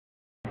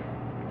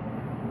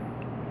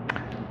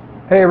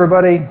Hey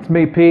everybody, it's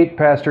me Pete,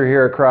 pastor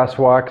here at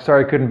Crosswalk.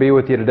 Sorry I couldn't be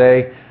with you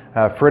today.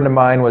 A friend of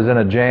mine was in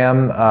a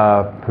jam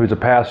who's a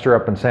pastor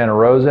up in Santa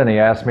Rosa, and he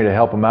asked me to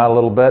help him out a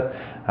little bit.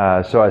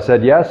 So I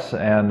said yes,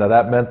 and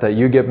that meant that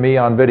you get me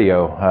on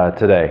video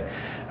today.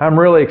 I'm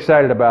really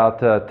excited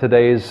about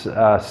today's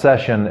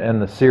session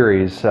in the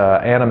series,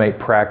 Animate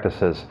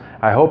Practices.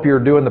 I hope you're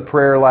doing the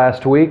prayer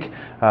last week,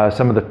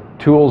 some of the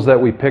tools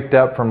that we picked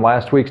up from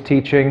last week's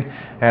teaching,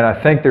 and I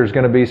think there's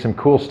going to be some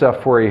cool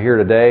stuff for you here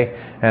today,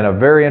 and a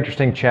very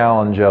interesting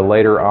challenge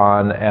later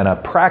on, and a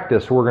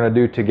practice we're going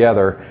to do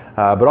together,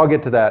 but I'll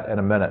get to that in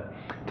a minute.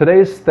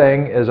 Today's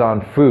thing is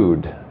on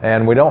food,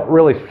 and we don't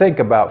really think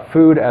about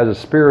food as a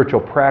spiritual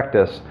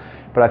practice,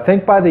 but I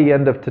think by the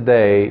end of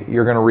today,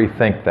 you're going to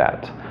rethink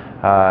that.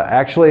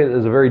 Actually, it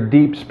is a very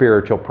deep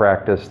spiritual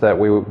practice that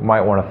we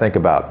might want to think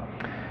about.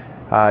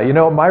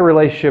 My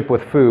relationship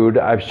with food,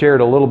 I've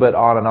shared a little bit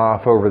on and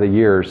off over the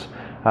years,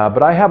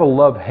 but I have a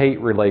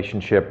love-hate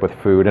relationship with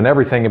food and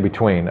everything in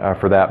between,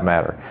 for that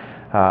matter.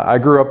 I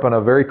grew up in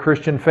a very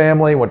Christian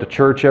family, went to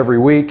church every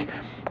week.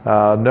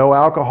 No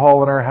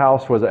alcohol in our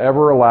house was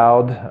ever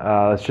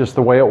allowed. It's just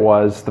the way it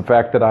was. The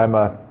fact that I'm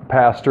a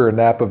pastor in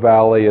Napa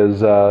Valley is,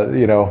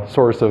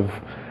 source of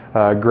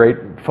great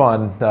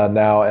fun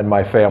now in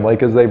my family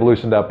because they've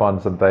loosened up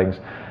on some things.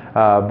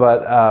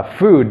 But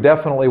food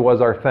definitely was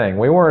our thing.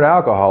 We weren't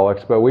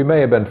alcoholics, but we may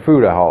have been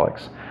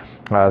foodaholics.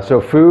 So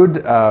food,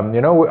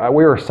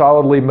 we were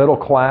solidly middle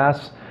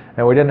class,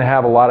 and we didn't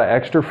have a lot of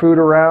extra food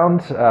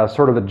around.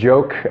 Sort of a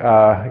joke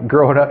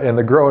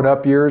growing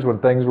up years when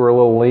things were a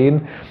little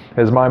lean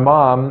is my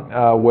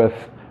mom with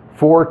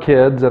 4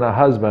 kids and a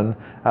husband.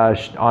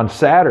 On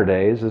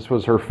Saturdays, this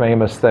was her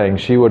famous thing,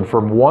 she would,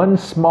 from one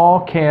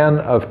small can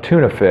of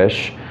tuna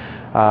fish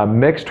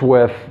mixed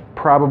with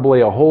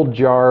probably a whole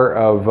jar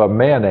of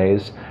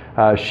mayonnaise,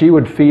 she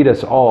would feed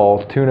us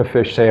all tuna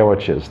fish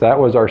sandwiches. That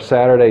was our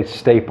Saturday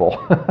staple.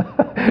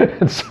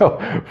 And so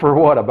for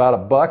what,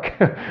 about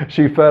 $1?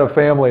 She fed a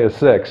family of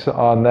 6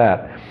 on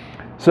that.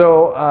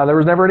 So there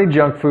was never any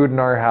junk food in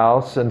our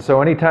house, and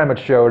so anytime it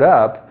showed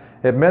up,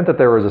 it meant that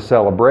there was a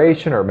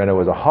celebration, or it meant it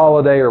was a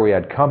holiday, or we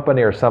had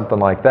company or something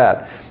like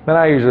that. Then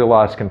I usually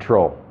lost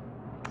control.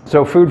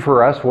 So food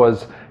for us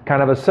was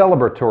kind of a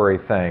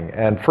celebratory thing.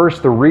 And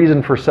first, the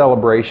reason for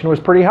celebration was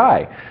pretty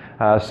high.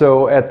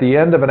 So at the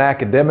end of an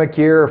academic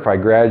year, if I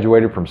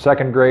graduated from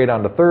 2nd grade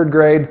onto 3rd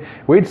grade,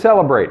 we'd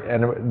celebrate.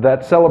 And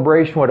that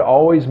celebration would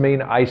always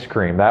mean ice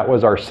cream. That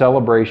was our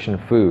celebration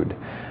food.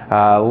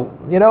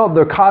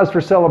 The cause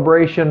for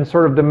celebration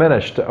sort of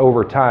diminished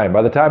over time.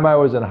 By the time I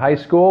was in high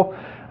school,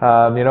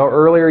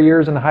 earlier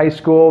years in high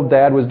school,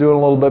 Dad was doing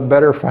a little bit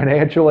better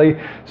financially,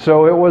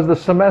 so it was the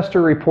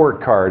semester report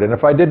card. And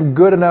if I did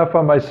good enough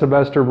on my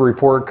semester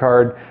report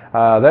card,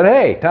 then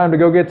hey, time to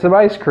go get some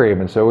ice cream.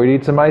 And so we'd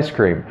eat some ice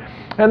cream.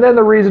 And then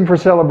the reason for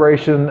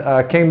celebration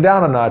came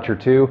down a notch or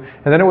two,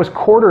 and then it was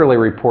quarterly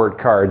report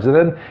cards, and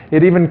then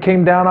it even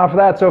came down off of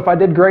that. So if I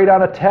did great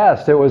on a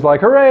test, it was like,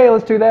 hooray,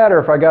 let's do that. Or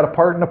if I got a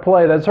part in a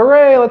play, that's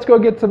hooray, let's go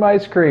get some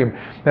ice cream.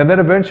 And then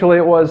eventually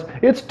it was,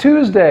 it's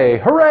Tuesday,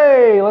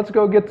 hooray, let's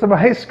go get some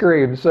ice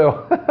cream.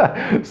 So,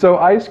 so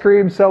ice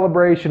cream,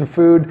 celebration,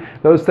 food,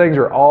 those things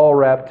are all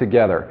wrapped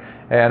together.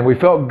 And we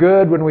felt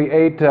good when we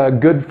ate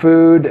good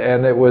food,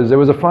 and it was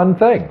a fun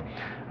thing.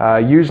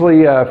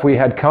 Usually if we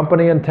had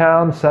company in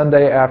town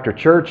Sunday after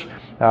church,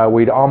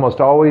 we'd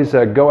almost always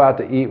go out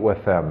to eat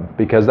with them,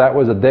 because that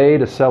was a day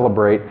to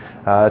celebrate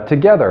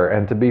together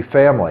and to be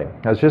family.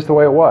 That's just the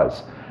way it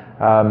was.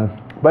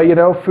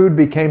 But food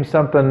became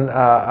something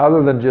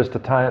other than just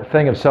a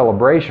thing of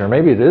celebration, or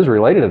maybe it is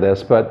related to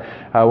this, but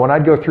when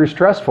I'd go through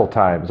stressful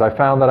times, I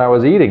found that I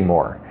was eating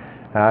more.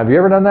 Have you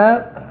ever done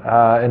that?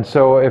 And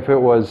so if it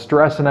was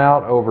stressing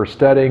out over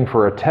studying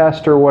for a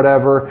test or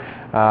whatever,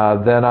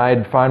 then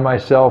I'd find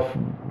myself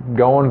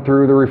going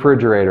through the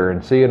refrigerator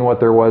and seeing what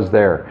there was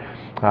there.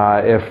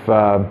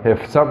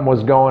 If something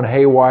was going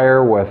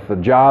haywire with a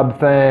job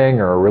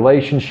thing or a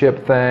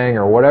relationship thing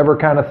or whatever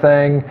kind of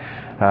thing,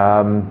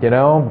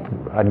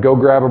 I'd go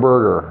grab a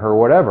burger or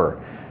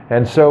whatever.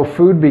 And so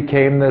food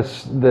became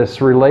this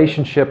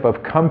relationship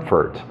of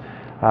comfort,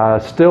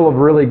 still a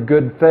really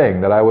good thing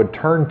that I would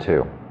turn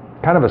to.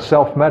 Kind of a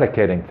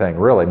self-medicating thing,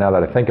 really, now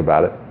that I think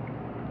about it.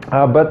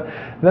 But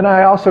then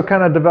I also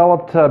kind of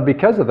developed,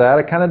 because of that,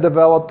 I kind of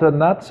developed a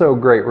not so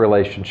great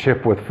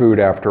relationship with food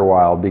after a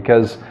while,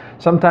 because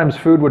sometimes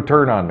food would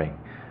turn on me.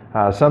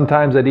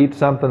 Sometimes I'd eat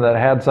something that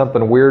had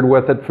something weird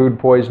with it, food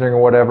poisoning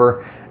or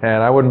whatever,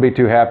 and I wouldn't be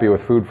too happy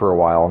with food for a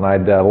while, and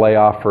I'd lay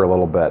off for a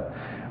little bit.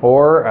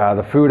 Or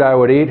the food I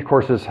would eat, of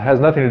course, this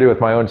has nothing to do with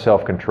my own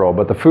self-control,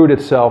 but the food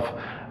itself,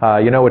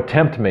 would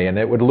tempt me and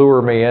it would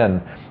lure me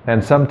in.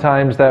 And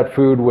sometimes that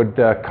food would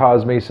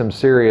cause me some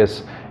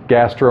serious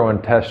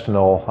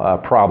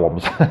gastrointestinal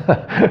problems,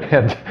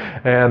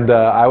 and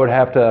I would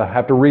have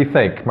to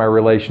rethink my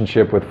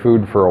relationship with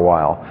food for a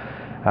while.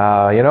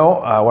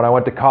 When I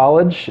went to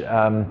college,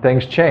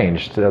 things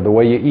changed. The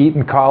way you eat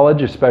in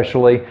college,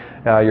 especially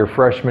your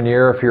freshman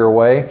year if you're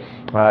away,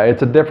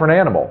 it's a different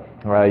animal.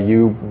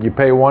 You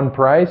pay one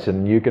price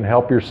and you can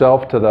help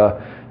yourself to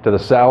the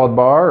salad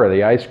bar or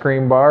the ice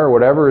cream bar or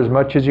whatever as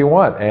much as you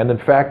want. And in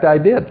fact, I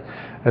did.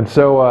 And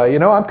so,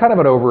 I'm kind of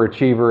an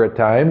overachiever at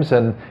times.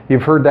 And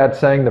you've heard that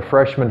saying, the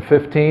freshman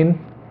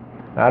 15.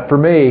 Not for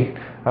me.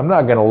 I'm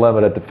not going to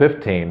limit it to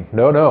 15.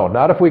 No,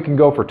 not if we can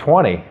go for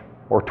 20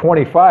 or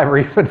 25 or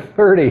even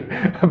 30.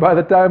 By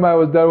the time I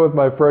was done with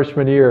my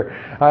freshman year,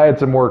 I had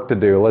some work to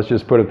do. Let's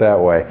just put it that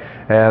way.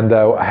 And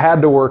I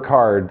had to work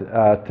hard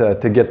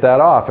to get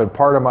that off. And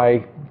part of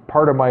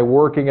my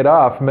working it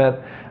off meant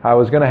I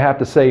was going to have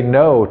to say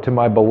no to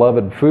my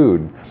beloved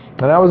food. And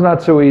that was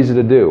not so easy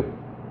to do.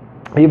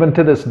 Even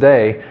to this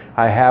day,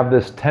 I have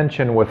this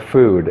tension with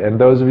food. And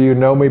those of you who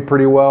know me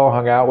pretty well,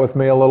 hung out with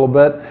me a little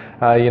bit,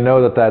 you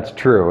know that that's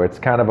true. It's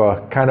kind of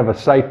a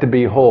sight to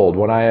behold.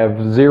 When I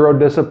have zero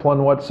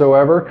discipline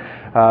whatsoever,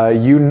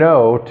 you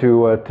know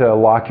to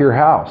lock your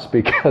house,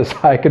 because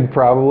I could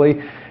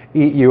probably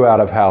eat you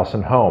out of house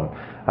and home.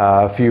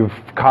 If you've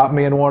caught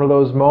me in one of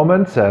those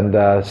moments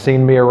and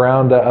seen me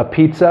around a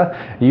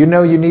pizza, you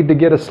know you need to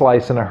get a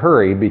slice in a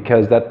hurry,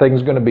 because that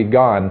thing's going to be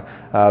gone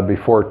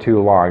before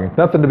too long.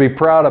 Nothing to be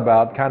proud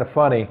about, kind of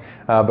funny,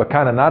 but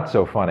kind of not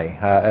so funny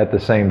at the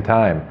same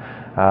time.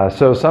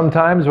 So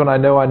sometimes when I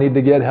know I need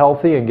to get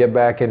healthy and get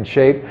back in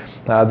shape,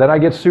 then I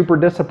get super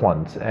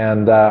disciplined.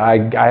 And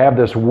I have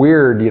this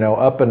weird,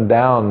 up and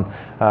down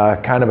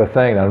kind of a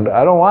thing that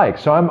I don't like.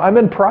 So I'm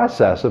in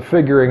process of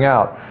figuring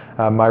out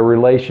my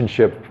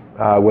relationship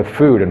with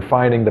food and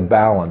finding the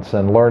balance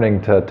and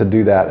learning to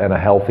do that in a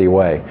healthy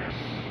way.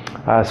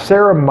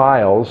 Sarah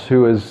Miles,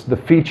 who is the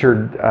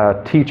featured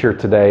teacher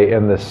today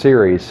in this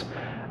series,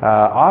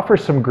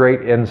 offers some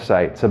great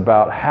insights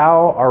about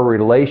how our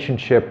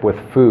relationship with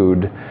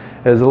food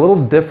is a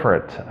little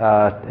different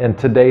in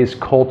today's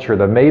culture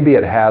than maybe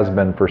it has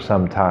been for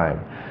some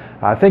time.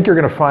 I think you're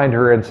going to find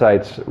her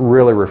insights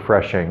really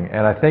refreshing,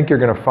 and I think you're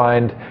going to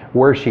find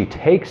where she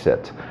takes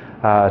it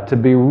to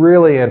be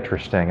really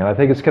interesting. And I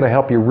think it's going to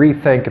help you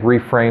rethink and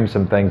reframe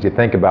some things you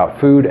think about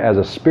food as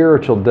a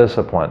spiritual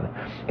discipline.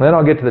 And then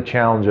I'll get to the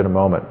challenge in a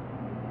moment.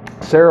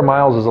 Sarah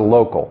Miles is a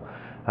local.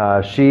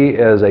 She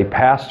is a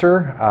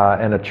pastor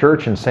in a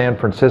church in San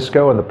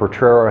Francisco in the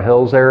Potrero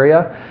Hills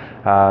area.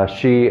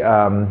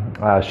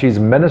 She's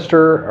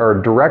minister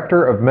or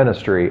director of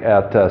ministry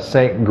at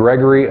St.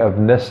 Gregory of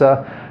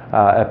Nyssa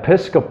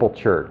Episcopal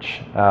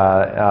Church,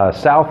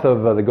 south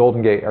of the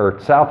Golden Gate, or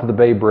south of the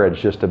Bay Bridge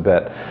just a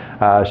bit.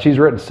 She's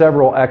written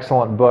several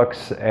excellent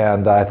books,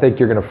 and I think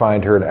you're going to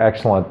find her an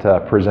excellent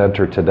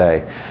presenter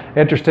today.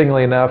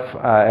 Interestingly enough,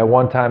 at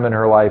one time in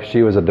her life,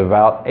 she was a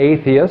devout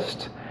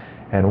atheist,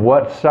 and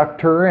what sucked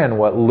her in,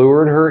 what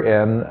lured her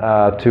in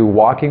to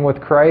walking with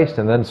Christ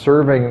and then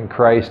serving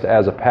Christ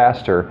as a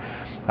pastor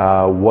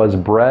was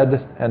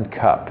bread and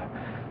cup.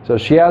 So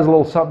she has a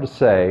little something to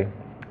say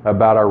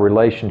about our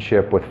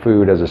relationship with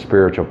food as a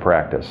spiritual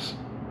practice.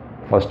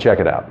 Let's check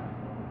it out.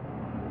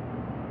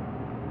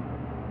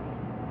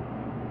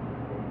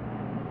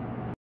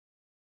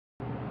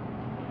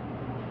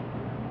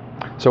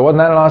 So wasn't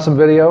that an awesome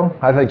video?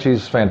 I think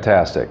she's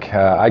fantastic.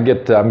 I'm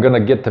going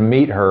to get to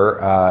meet her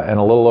in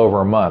a little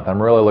over a month.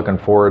 I'm really looking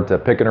forward to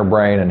picking her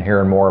brain and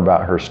hearing more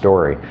about her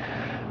story.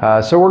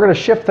 So we're going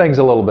to shift things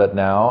a little bit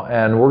now,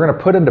 and we're going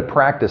to put into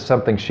practice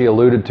something she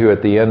alluded to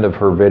at the end of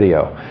her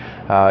video.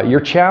 Your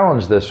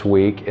challenge this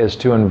week is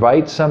to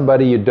invite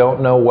somebody you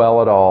don't know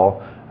well at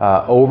all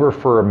over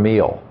for a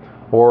meal,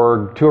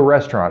 or to a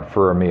restaurant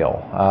for a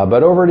meal.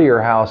 But over to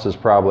your house is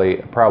probably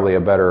a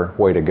better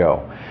way to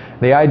go.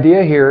 The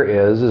idea here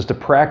is to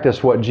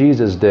practice what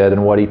Jesus did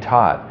and what he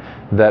taught.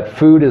 That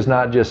food is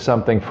not just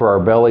something for our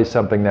bellies,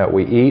 something that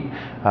we eat,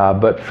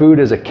 but food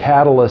is a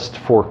catalyst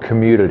for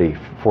community,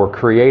 for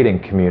creating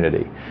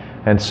community.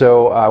 And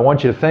so I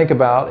want you to think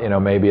about,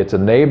 maybe it's a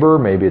neighbor,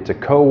 maybe it's a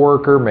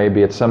coworker,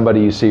 maybe it's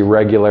somebody you see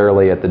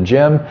regularly at the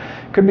gym.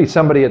 It could be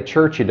somebody at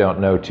church you don't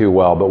know too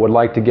well, but would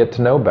like to get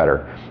to know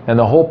better. And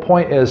the whole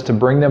point is to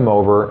bring them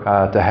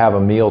over to have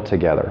a meal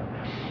together.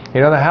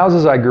 The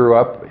houses I grew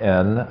up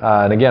in,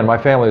 and again, my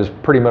family was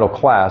pretty middle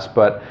class,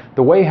 but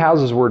the way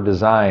houses were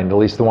designed, at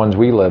least the ones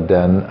we lived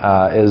in,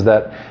 is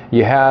that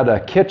you had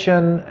a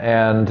kitchen,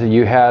 and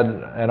you had,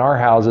 in our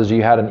houses,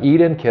 you had an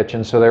eat-in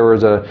kitchen, so there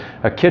was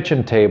a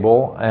kitchen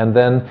table, and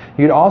then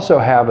you'd also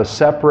have a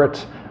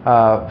separate,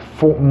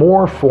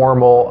 more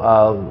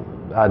formal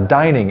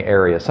dining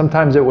area.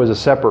 Sometimes it was a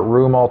separate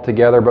room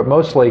altogether, but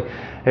mostly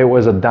it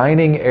was a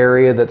dining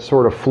area that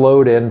sort of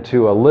flowed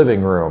into a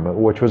living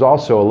room, which was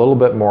also a little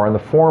bit more on the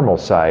formal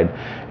side.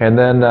 And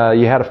then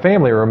you had a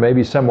family room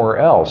maybe somewhere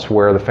else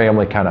where the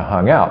family kind of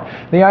hung out.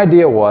 The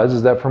idea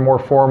was that for more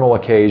formal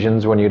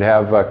occasions, when you'd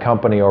have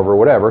company over or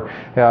whatever,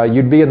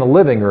 you'd be in the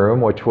living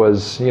room, which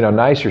was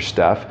nicer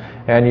stuff,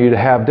 and you'd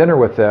have dinner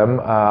with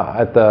them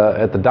at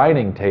the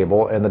dining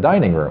table in the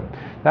dining room.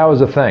 That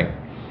was the thing.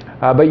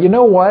 But you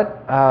know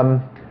what?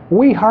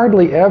 We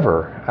hardly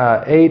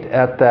ever ate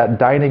at that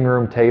dining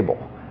room table.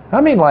 I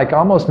mean, like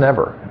almost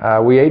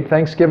never. We ate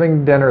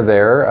Thanksgiving dinner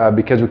there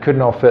because we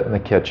couldn't all fit in the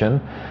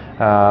kitchen.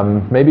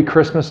 Maybe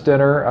Christmas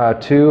dinner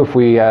too, if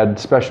we had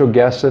special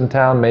guests in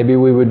town, maybe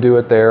we would do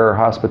it there, or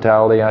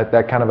hospitality,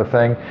 that kind of a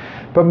thing.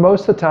 But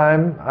most of the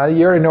time,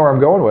 you already know where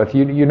I'm going with.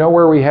 You know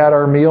where we had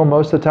our meal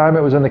most of the time?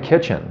 It was in the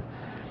kitchen.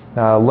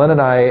 Lynn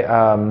and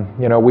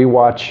I, we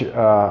watch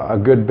a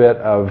good bit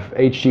of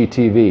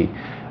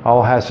HGTV.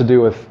 All has to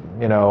do with,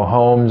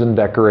 homes and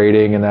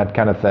decorating and that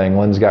kind of thing.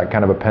 Lynn's got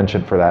kind of a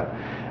penchant for that.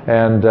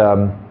 And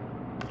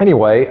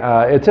anyway,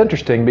 it's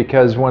interesting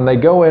because when they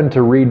go in to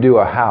redo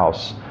a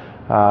house,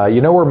 you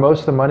know where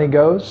most of the money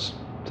goes?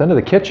 It's into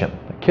the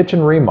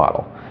kitchen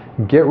remodel.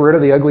 Get rid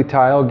of the ugly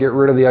tile, get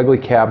rid of the ugly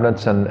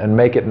cabinets, and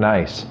make it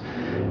nice.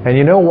 And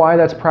you know why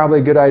that's probably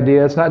a good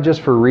idea? It's not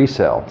just for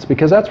resale. It's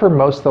because that's where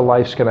most of the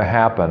life's going to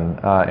happen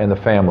in the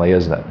family,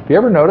 isn't it? Have you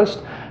ever noticed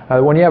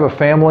when you have a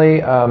family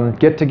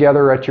get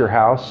together at your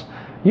house,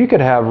 you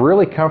could have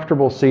really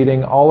comfortable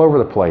seating all over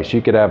the place.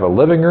 You could have a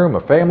living room, a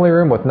family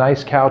room with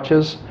nice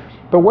couches.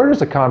 But where does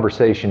the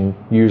conversation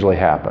usually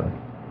happen?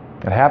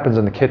 It happens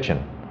in the kitchen.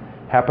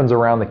 It happens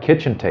around the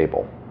kitchen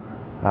table.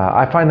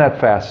 I find that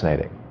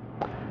fascinating.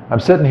 I'm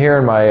sitting here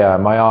in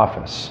my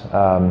office.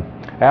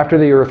 After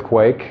the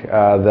earthquake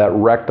that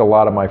wrecked a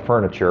lot of my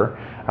furniture,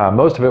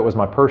 most of it was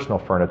my personal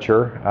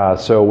furniture.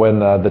 So when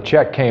the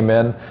check came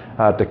in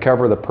to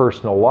cover the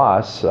personal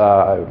loss, it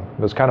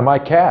was kind of my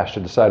cash to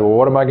decide, well,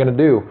 what am I going to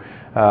do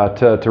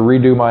to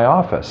redo my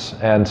office?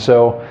 And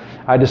so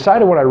I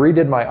decided when I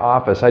redid my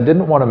office, I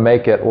didn't want to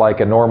make it like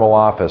a normal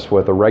office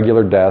with a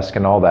regular desk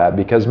and all that,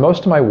 because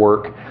most of my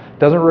work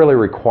doesn't really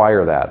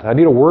require that. I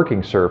need a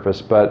working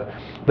surface, but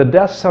the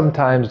desk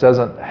sometimes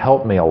doesn't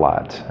help me a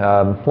lot.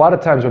 A lot of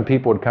times when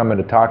people would come in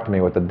to talk to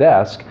me with the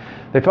desk,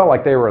 they felt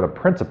like they were in a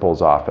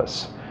principal's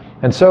office.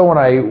 And so when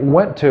I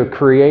went to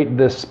create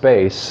this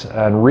space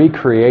and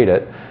recreate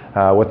it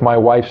with my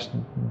wife's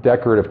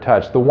decorative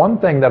touch, the one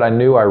thing that I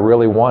knew I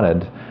really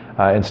wanted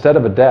instead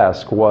of a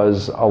desk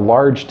was a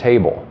large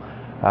table.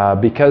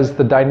 Because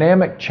the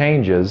dynamic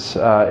changes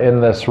in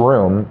this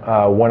room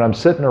when I'm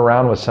sitting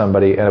around with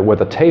somebody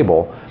with a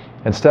table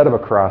instead of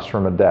across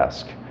from a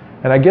desk.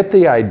 And I get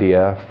the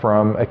idea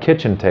from a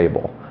kitchen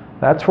table.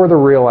 That's where the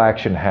real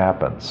action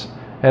happens.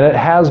 And it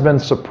has been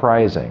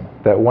surprising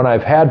that when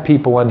I've had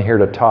people in here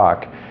to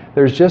talk,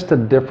 there's just a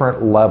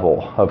different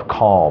level of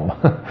calm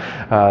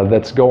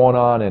that's going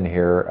on in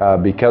here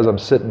because I'm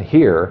sitting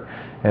here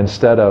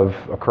instead of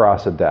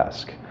across a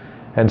desk.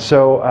 And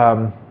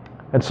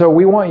so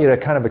we want you to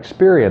kind of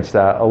experience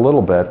that a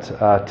little bit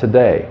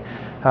today.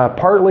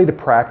 Partly to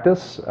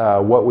practice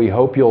what we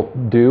hope you'll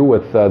do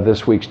with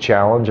this week's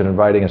challenge and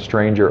inviting a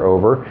stranger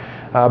over.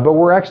 But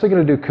we're actually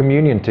going to do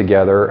communion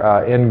together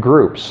in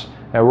groups.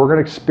 And we're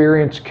going to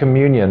experience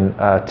communion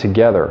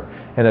together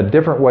in a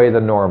different way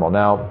than normal.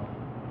 Now,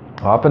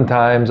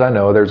 oftentimes, I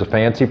know there's a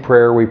fancy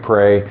prayer we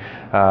pray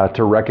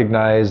to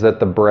recognize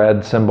that the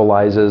bread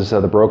symbolizes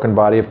the broken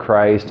body of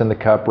Christ and the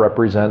cup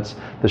represents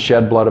the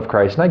shed blood of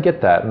Christ. And I get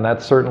that, and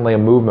that's certainly a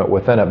movement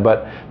within it.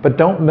 But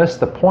don't miss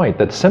the point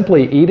that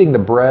simply eating the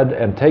bread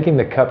and taking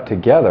the cup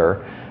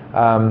together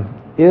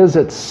is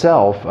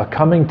itself a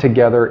coming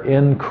together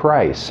in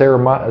Christ. Sarah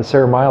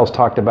Miles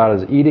talked about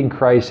it as eating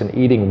Christ and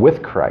eating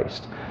with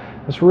Christ.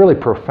 It's really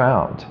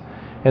profound.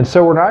 And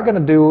so we're not going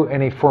to do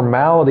any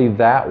formality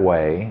that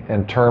way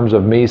in terms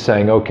of me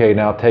saying, okay,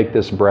 now take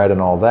this bread and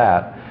all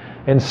that.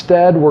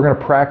 Instead, we're going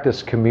to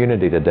practice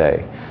community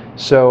today.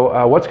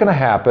 So what's going to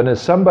happen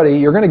is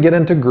you're going to get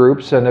into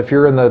groups, and if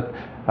you're in the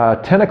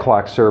 10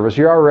 o'clock service,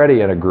 you're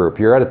already in a group.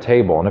 You're at a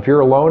table. And if you're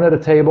alone at a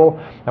table,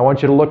 I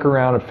want you to look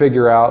around and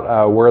figure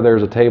out where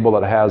there's a table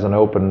that has an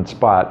open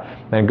spot,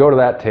 and go to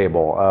that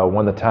table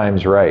when the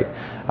time's right.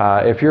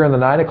 If you're in the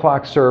 9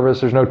 o'clock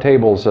service, there's no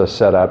tables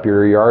set up.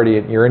 You're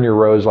in your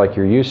rows like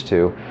you're used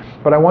to.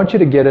 But I want you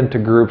to get into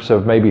groups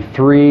of maybe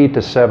 3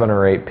 to 7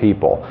 or 8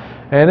 people.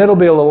 And it'll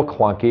be a little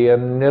clunky,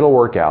 and it'll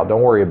work out.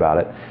 Don't worry about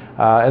it.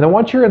 And then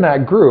once you're in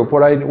that group,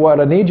 what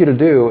I need you to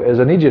do is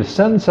I need you to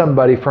send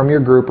somebody from your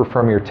group or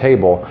from your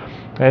table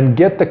and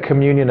get the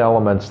communion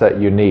elements that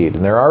you need.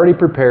 And they're already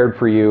prepared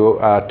for you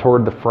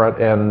toward the front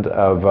end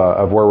of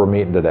where we're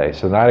meeting today.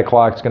 So 9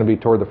 o'clock is going to be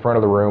toward the front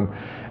of the room.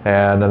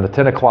 And then the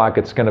 10 o'clock,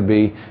 it's going to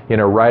be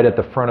right at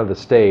the front of the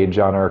stage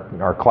on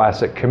our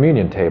classic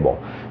communion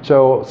table.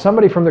 So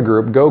somebody from the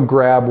group, go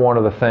grab one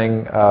of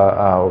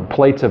the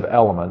plates of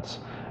elements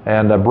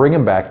and bring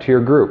them back to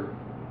your group.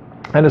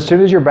 And as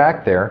soon as you're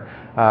back there,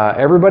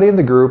 everybody in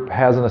the group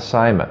has an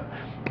assignment.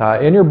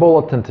 In your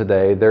bulletin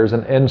today, there's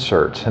an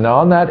insert. And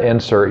on that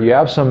insert, you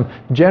have some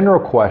general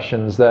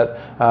questions that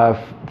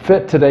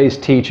fit today's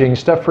teaching,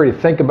 stuff for you to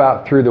think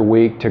about through the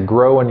week to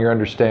grow in your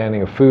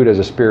understanding of food as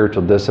a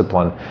spiritual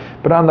discipline.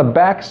 But on the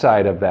back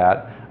side of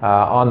that,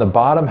 on the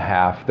bottom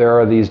half, there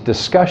are these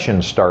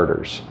discussion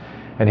starters.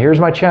 And here's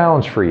my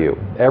challenge for you.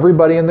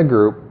 Everybody in the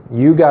group,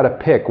 you got to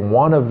pick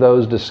one of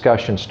those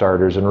discussion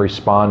starters and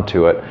respond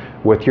to it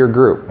with your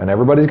group. And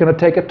everybody's going to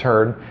take a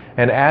turn.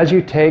 And as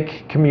you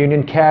take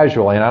communion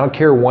casually, and I don't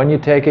care when you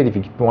take it, if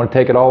you want to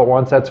take it all at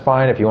once, that's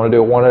fine. If you want to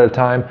do it one at a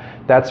time,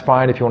 that's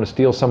fine. If you want to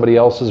steal somebody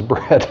else's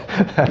bread,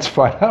 that's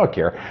fine. I don't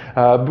care.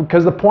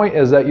 Because the point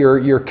is that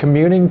you're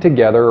communing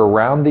together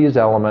around these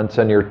elements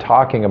and you're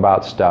talking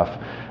about stuff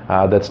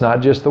that's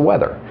not just the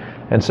weather.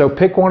 And so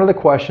pick one of the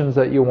questions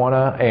that you want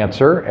to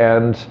answer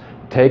and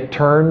take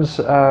turns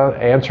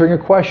answering a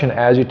question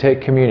as you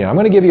take communion. I'm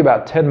going to give you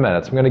about 10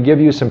 minutes. I'm going to give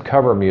you some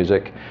cover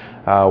music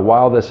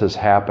while this is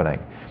happening.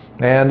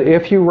 And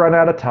if you run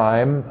out of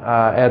time,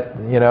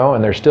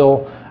 and there's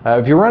still,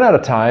 if you run out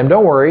of time,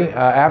 don't worry.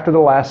 After the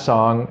last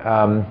song,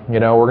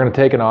 we're going to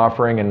take an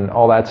offering and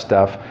all that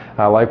stuff,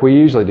 like we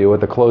usually do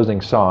with the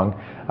closing song.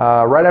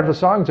 Right after the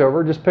song's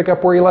over, just pick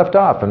up where you left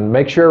off and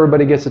make sure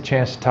everybody gets a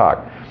chance to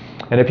talk.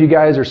 And if you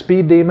guys are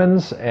speed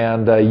demons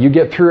and you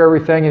get through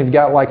everything and you've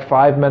got like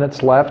 5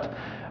 minutes left,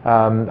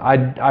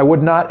 I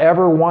would not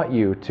ever want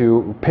you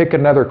to pick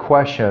another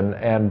question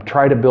and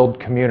try to build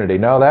community.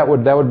 No, that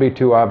would be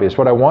too obvious.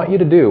 What I want you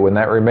to do in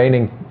that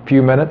remaining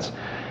few minutes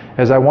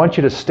is I want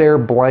you to stare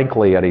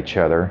blankly at each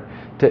other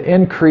to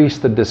increase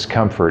the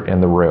discomfort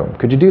in the room.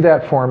 Could you do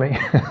that for me?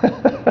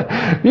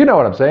 You know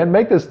what I'm saying.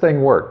 Make this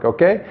thing work,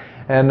 okay?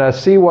 And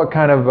see what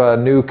kind of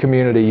new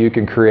community you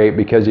can create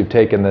because you've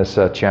taken this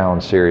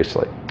challenge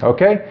seriously.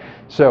 Okay?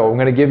 So I'm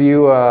going to give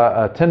you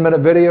a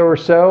 10-minute video or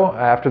so.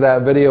 After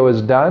that video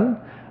is done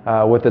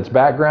with its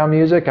background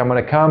music, I'm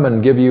going to come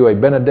and give you a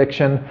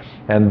benediction,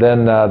 and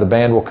then the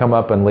band will come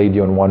up and lead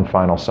you in one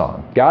final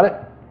song. Got it?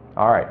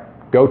 All right.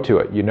 Go to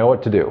it. You know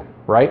what to do,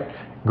 right?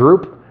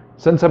 Group,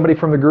 send somebody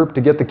from the group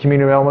to get the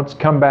communion elements.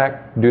 Come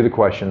back, do the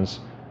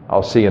questions.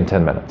 I'll see you in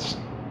 10 minutes.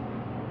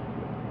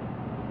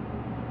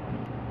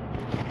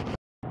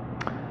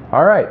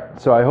 All right,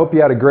 so I hope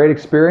you had a great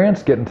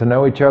experience getting to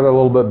know each other a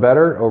little bit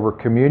better over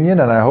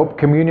communion, and I hope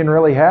communion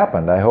really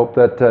happened. I hope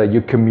that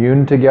you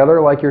communed together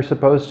like you're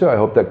supposed to. I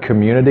hope that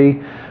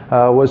community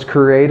was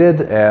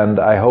created, and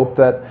I hope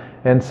that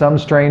in some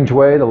strange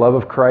way the love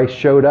of Christ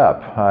showed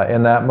up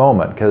in that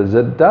moment, because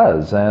it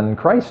does, and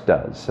Christ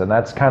does, and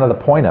that's kind of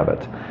the point of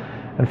it.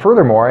 And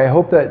furthermore, I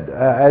hope that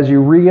as you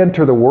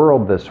re-enter the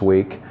world this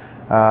week,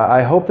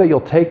 I hope that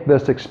you'll take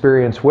this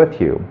experience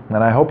with you,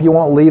 and I hope you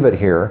won't leave it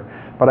here.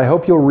 But I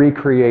hope you'll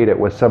recreate it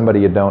with somebody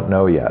you don't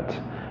know yet,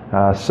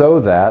 so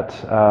that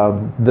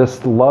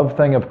this love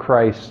thing of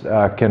Christ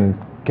can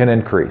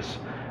increase,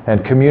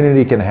 and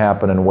community can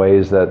happen in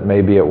ways that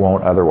maybe it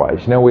won't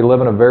otherwise. You know, we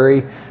live in a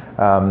very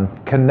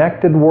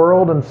connected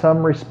world in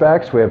some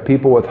respects. We have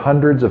people with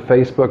hundreds of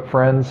Facebook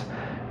friends,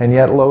 and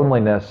yet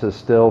loneliness is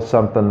still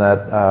something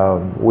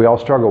that we all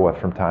struggle with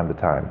from time to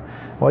time.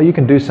 Well, you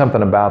can do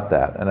something about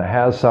that, and it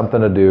has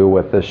something to do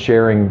with the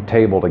sharing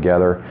table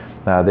together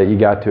that you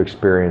got to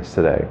experience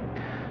today.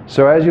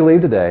 So as you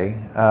leave today,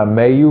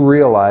 may you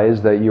realize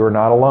that you are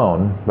not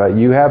alone, but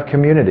you have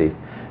community,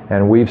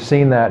 and we've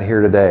seen that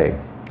here today.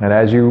 And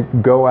as you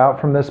go out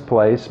from this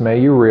place,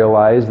 may you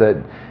realize that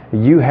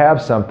you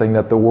have something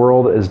that the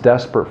world is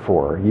desperate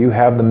for. You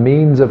have the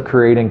means of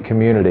creating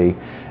community,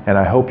 and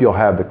I hope you'll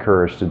have the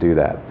courage to do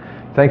that.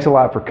 Thanks a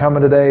lot for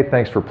coming today.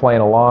 Thanks for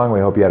playing along.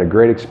 We hope you had a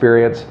great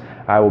experience.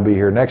 I will be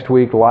here next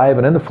week live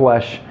and in the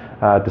flesh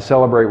to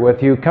celebrate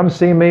with you. Come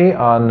see me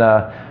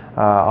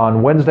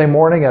on Wednesday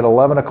morning at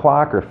 11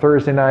 o'clock or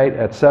Thursday night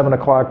at 7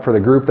 o'clock for the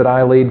group that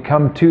I lead.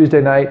 Come Tuesday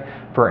night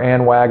for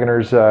Ann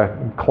Wagner's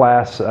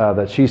class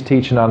that she's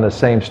teaching on the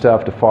same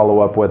stuff to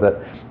follow up with it.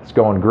 It's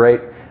going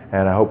great,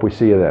 and I hope we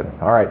see you then.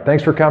 All right,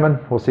 thanks for coming.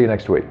 We'll see you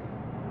next week.